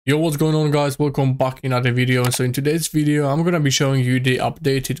Yo, what's going on guys? Welcome back in another video. So in today's video, I'm going to be showing you the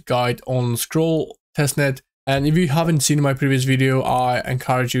updated guide on Scroll testnet. And if you haven't seen my previous video, I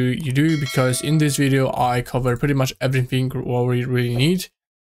encourage you do, because in this video, I cover pretty much everything what we really need.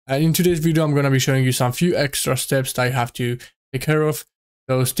 And in today's video, I'm going to be showing you some few extra steps that you have to take care of.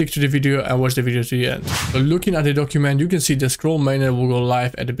 So stick to the video and watch the video to the end. So looking at the document, you can see the Scroll mainnet will go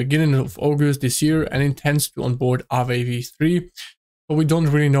live at the beginning of August this year and intends to onboard Aave v3. But we don't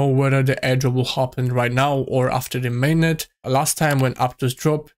really know whether the airdrop will happen right now or after the mainnet. Last time when Aptos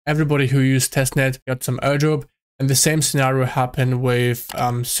dropped, everybody who used testnet got some airdrop, and the same scenario happened with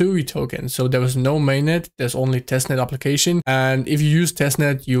Sui token. So there was no mainnet, there's only testnet application, and if you use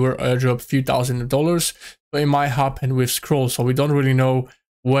testnet, you were airdrop a few $1,000s. So it might happen with Scroll. So we don't really know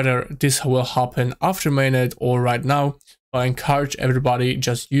whether this will happen after mainnet or right now. I encourage everybody,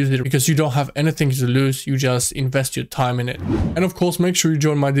 just use it because you don't have anything to lose. You just invest your time in it. And of course, make sure you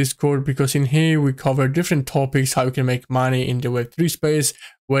join my Discord, because in here we cover different topics, how you can make money in the Web3 space,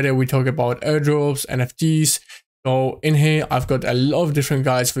 whether we talk about airdrops, NFTs. So in here, I've got a lot of different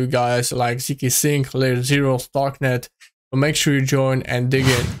guides for you guys, like ZK Sync, Layer 0, Starknet. So make sure you join and dig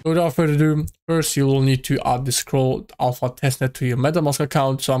in. So without further ado, first you will need to add the Scroll Alpha testnet to your MetaMask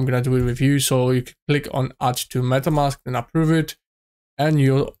account. So I'm going to do it with you. So you can click on add to MetaMask and approve it, and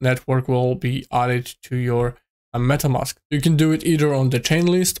your network will be added to your MetaMask. You can do it either on the chain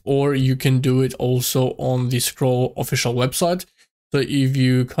list, or you can do it also on the Scroll official website. So if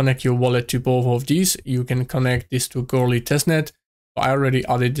you connect your wallet to both of these, you can connect this to Goerli testnet. So I already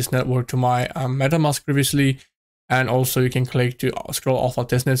added this network to my MetaMask previously. And also you can click to Scroll Alpha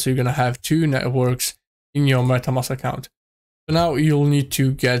testnet, so you're going to have two networks in your MetaMask account. So now you'll need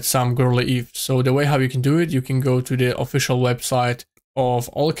to get some Goerli ETH. So the way how you can do it, you can go to the official website of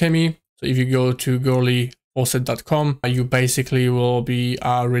Alchemy. So if you go to goerlifaucet.com, you basically will be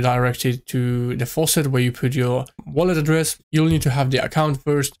redirected to the faucet where you put your wallet address. You'll need to have the account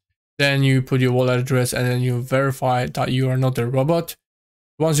first, then you put your wallet address, and then you verify that you are not a robot.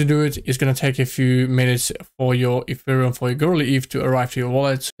 Once you do it, it's going to take a few minutes for your Ethereum, for your Goerli ETH to arrive to your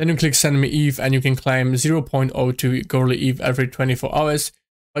wallet. Then you click send me ETH, and you can claim 0.02 Goerli ETH every 24 hours,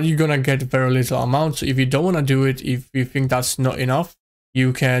 but you're going to get very little amount. So if you don't want to do it, if you think that's not enough,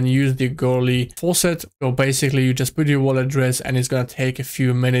 you can use the Goerli faucet. So basically you just put your wallet address, and it's going to take a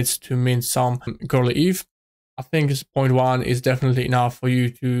few minutes to mint some Goerli ETH. I think 0.1 is definitely enough for you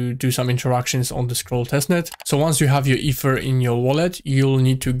to do some interactions on the Scroll testnet. So once you have your Ether in your wallet, you'll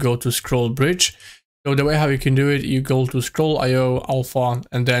need to go to Scroll Bridge. So the way how you can do it, you go to Scroll.io Alpha,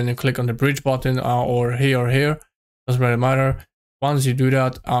 and then you click on the bridge button, or here, doesn't really matter. Once you do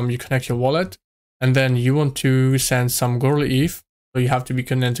that, you connect your wallet, and then you want to send some Goerli ETH. So you have to be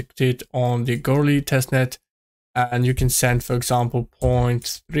connected on the Goerli testnet. And you can send, for example,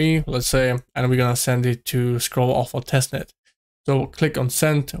 0.3, let's say, and we're going to send it to Scroll Alpha testnet. So click on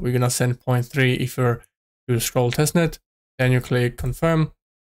send, we're going to send 0.3 Ether to Scroll testnet. Then you click confirm,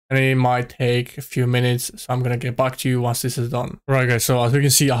 and it might take a few minutes. So I'm going to get back to you once this is done. Right guys, so as you can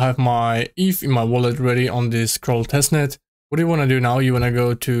see, I have my ETH in my wallet ready on this Scroll testnet. What do you want to do now? You want to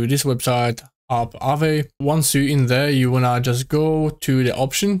go to this website, Aave. Once you're in there, you want to just go to the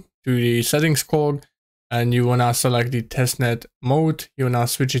option, to the settings cog, and you want to select the testnet mode. You want to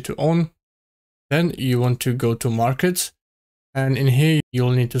switch it to on. Then you want to go to markets, and in here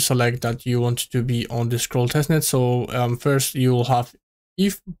you'll need to select that you want to be on the Scroll testnet. So first you will have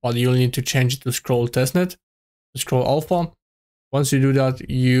ETH, but you'll need to change it to Scroll testnet, Scroll Alpha. Once you do that,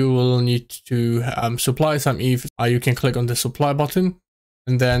 you will need to supply some ETH. You can click on the supply button,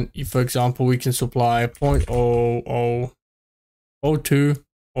 and then if, for example, we can supply 0.0002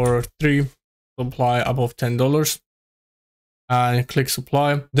 or 3. Supply above $10, and click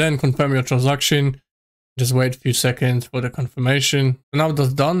supply. Then confirm your transaction. Just wait a few seconds for the confirmation. So now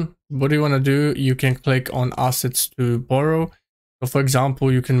that's done, what do you want to do? You can click on assets to borrow. So for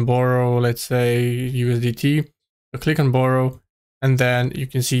example, you can borrow, let's say, USDT. So click on borrow, and then you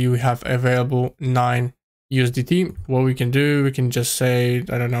can see you have available 9 USDT. What we can do, we can just say,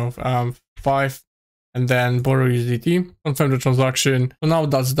 I don't know, 5, and then borrow USDT, confirm the transaction. So now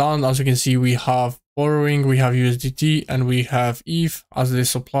that's done. As you can see, we have borrowing, we have USDT, and we have ETH as the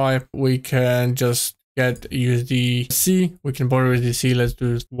supply. We can just get USDC. We can borrow USDC. Let's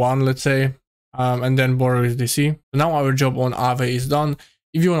do 1, let's say, and then borrow USDC. So now our job on Aave is done.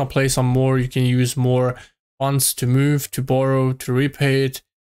 If you want to play some more, you can use more funds to move, to borrow, to repay it.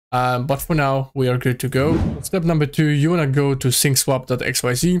 But for now, we are good to go. Step number 2, you want to go to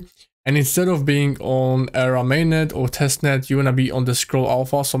syncswap.xyz. And instead of being on Era mainnet or testnet, you want to be on the Scroll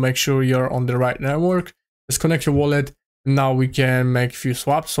Alpha. So make sure you're on the right network. Just connect your wallet Now we can make a few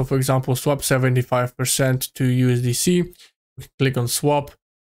swaps. So for example, swap 75% to USDC. We click on swap.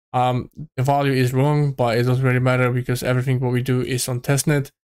 The value is wrong, but it doesn't really matter because everything what we do is on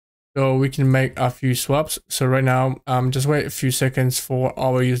testnet. So we can make a few swaps. So right now, just wait a few seconds for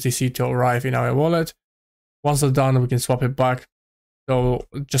our USDC to arrive in our wallet. Once it's done, we can swap it back. So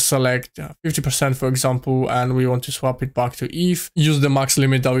just select 50% for example, and we want to swap it back to ETH. Use the max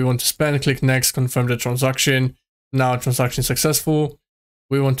limit that we want to spend. Click next, confirm the transaction. Now transaction successful.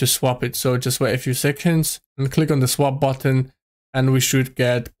 We want to swap it. So just wait a few seconds and click on the swap button and we should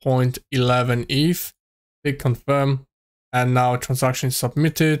get 0.11 ETH. Click confirm. And now transaction is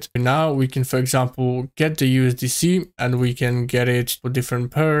submitted. Now we can, for example, get the USDC and we can get it for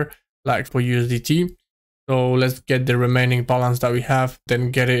different pair, like for USDT. So let's get the remaining balance that we have,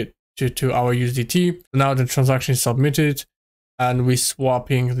 then get it to our USDT. So now the transaction is submitted and we're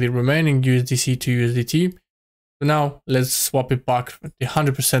swapping the remaining USDC to USDT. So now let's swap it back, the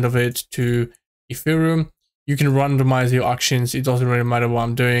 100% of it to Ethereum. You can randomize your actions. It doesn't really matter what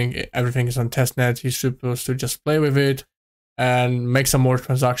I'm doing. Everything is on testnet. You're supposed to just play with it and make some more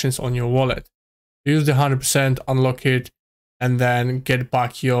transactions on your wallet. Use the 100%, unlock it, and then get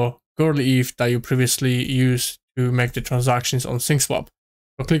back your Girly ETH that you previously used to make the transactions on SyncSwap.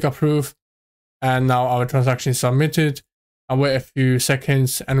 So click approve, and now our transaction is submitted. I'll wait a few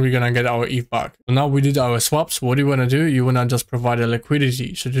seconds and we're gonna get our ETH back. So now we did our swaps. What do you wanna do? You wanna just provide a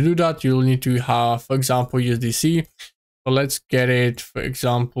liquidity. So to do that, you'll need to have, for example, USDC. So let's get it. For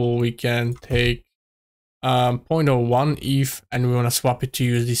example, we can take 0.01 ETH and we wanna swap it to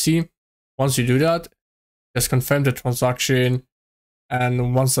USDC. Once you do that, just confirm the transaction.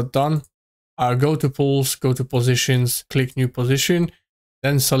 And once that's done, go to pools, go to positions, click new position,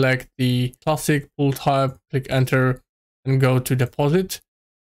 then select the classic pool type, click enter, and go to deposit.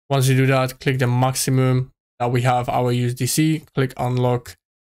 Once you do that, click the maximum that we have our USDC, click unlock,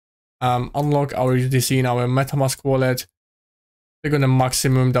 unlock our USDC in our MetaMask wallet, click on the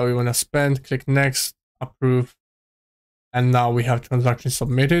maximum that we want to spend, click next, approve, and now we have transaction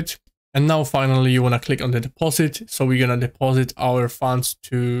submitted. And now finally you want to click on the deposit. So we're going to deposit our funds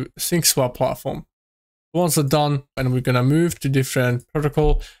to SyncSwap platform. Once it's done, and we're going to move to different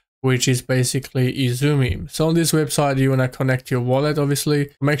protocol, which is basically Izumi. So on this website, you want to connect your wallet,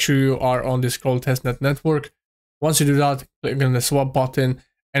 obviously. Make sure you are on the Scroll testnet network. Once you do that, click on the swap button.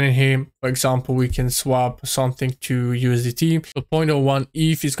 And in here, for example, we can swap something to USDT. So 0.01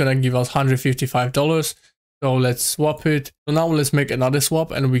 ETH is going to give us $155. So let's swap it. So now let's make another swap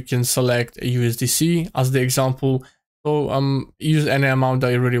and we can select a USDC as the example. So use any amount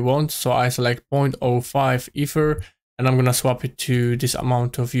that you really want. So I select 0.05 Ether and I'm gonna swap it to this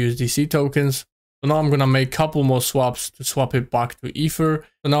amount of USDC tokens. So now I'm gonna make a couple more swaps to swap it back to Ether.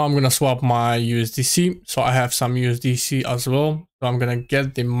 So now I'm gonna swap my USDC. So I have some USDC as well. So I'm gonna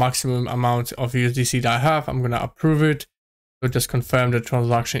get the maximum amount of USDC that I have. I'm gonna approve it. So just confirm the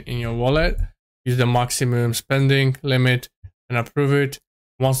transaction in your wallet. Use the maximum spending limit and approve it.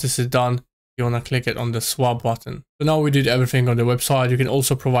 Once this is done, you want to click it on the swap button. So now we did everything on the website. You can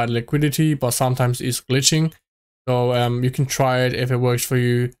also provide liquidity, but sometimes it's glitching. So you can try it if it works for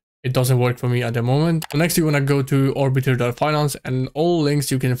you. It doesn't work for me at the moment. So next you want to go to orbiter.finance and all links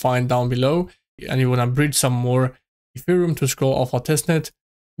you can find down below. And you want to bridge some more Ethereum to Scroll Alpha testnet.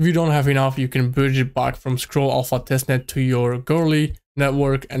 If you don't have enough, you can bridge it back from Scroll Alpha testnet to your Girly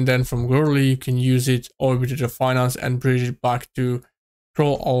network, and then from Girly you can use it orbiter.finance and bridge it back to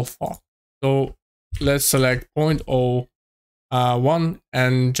Scroll Alpha. So let's select 0.01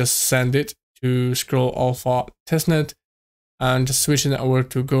 and just send it to Scroll Alpha testnet and just switch the network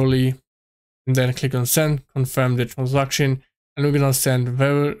to Girly and then click on send, confirm the transaction, and we're gonna send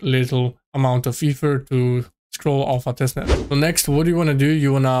very little amount of Ether to Scroll Alpha testnet. So next, what do you want to do?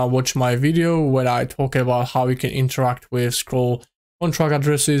 You want to watch my video where I talk about how you can interact with Scroll contract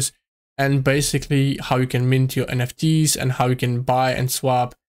addresses and basically how you can mint your NFTs and how you can buy and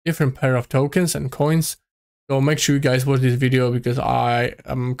swap different pair of tokens and coins. So make sure you guys watch this video because I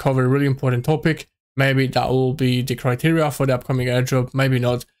cover a really important topic. Maybe that will be the criteria for the upcoming airdrop, maybe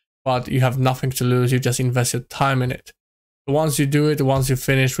not, but you have nothing to lose. You just invest your time in it. So once you do it, once you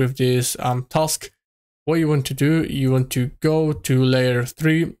finish with this task, what you want to do, you want to go to layer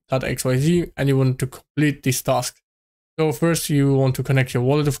 3.xyz and you want to complete this task. So first you want to connect your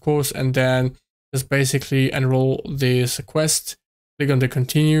wallet, of course, and then just basically enroll this quest. Click on the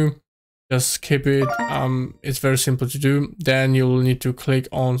continue, just skip it. It's very simple to do. Then you'll need to click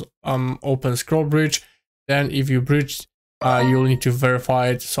on open scroll bridge. Then if you bridge, you'll need to verify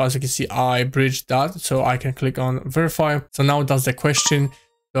it. So as you can see, I bridged that, so I can click on verify. So now that's the question.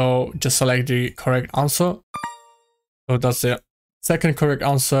 So just select the correct answer. So that's the second correct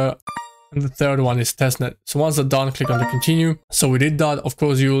answer. And the third one is testnet. So once they're done, click on the continue. So we did that. Of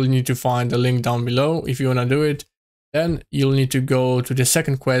course, you will need to find the link down below if you want to do it. Then you'll need to go to the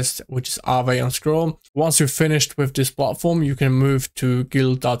second quest, which is Aave on Scroll. Once you're finished with this platform, you can move to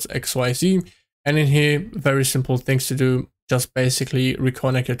guild.xyz. And in here, very simple things to do. Just basically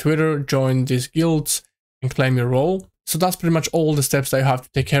reconnect your Twitter, join these guilds, and claim your role. So that's pretty much all the steps that you have to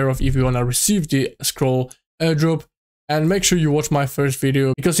take care of if you want to receive the Scroll airdrop. And make sure you watch my first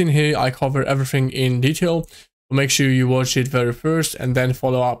video, because in here I cover everything in detail. So make sure you watch it very first and then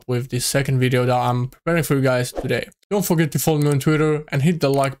follow up with the second video that I'm preparing for you guys today. Don't forget to follow me on Twitter and hit the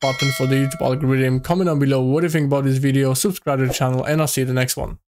like button for the YouTube algorithm. Comment down below what you think about this video, subscribe to the channel, and I'll see you in the next one.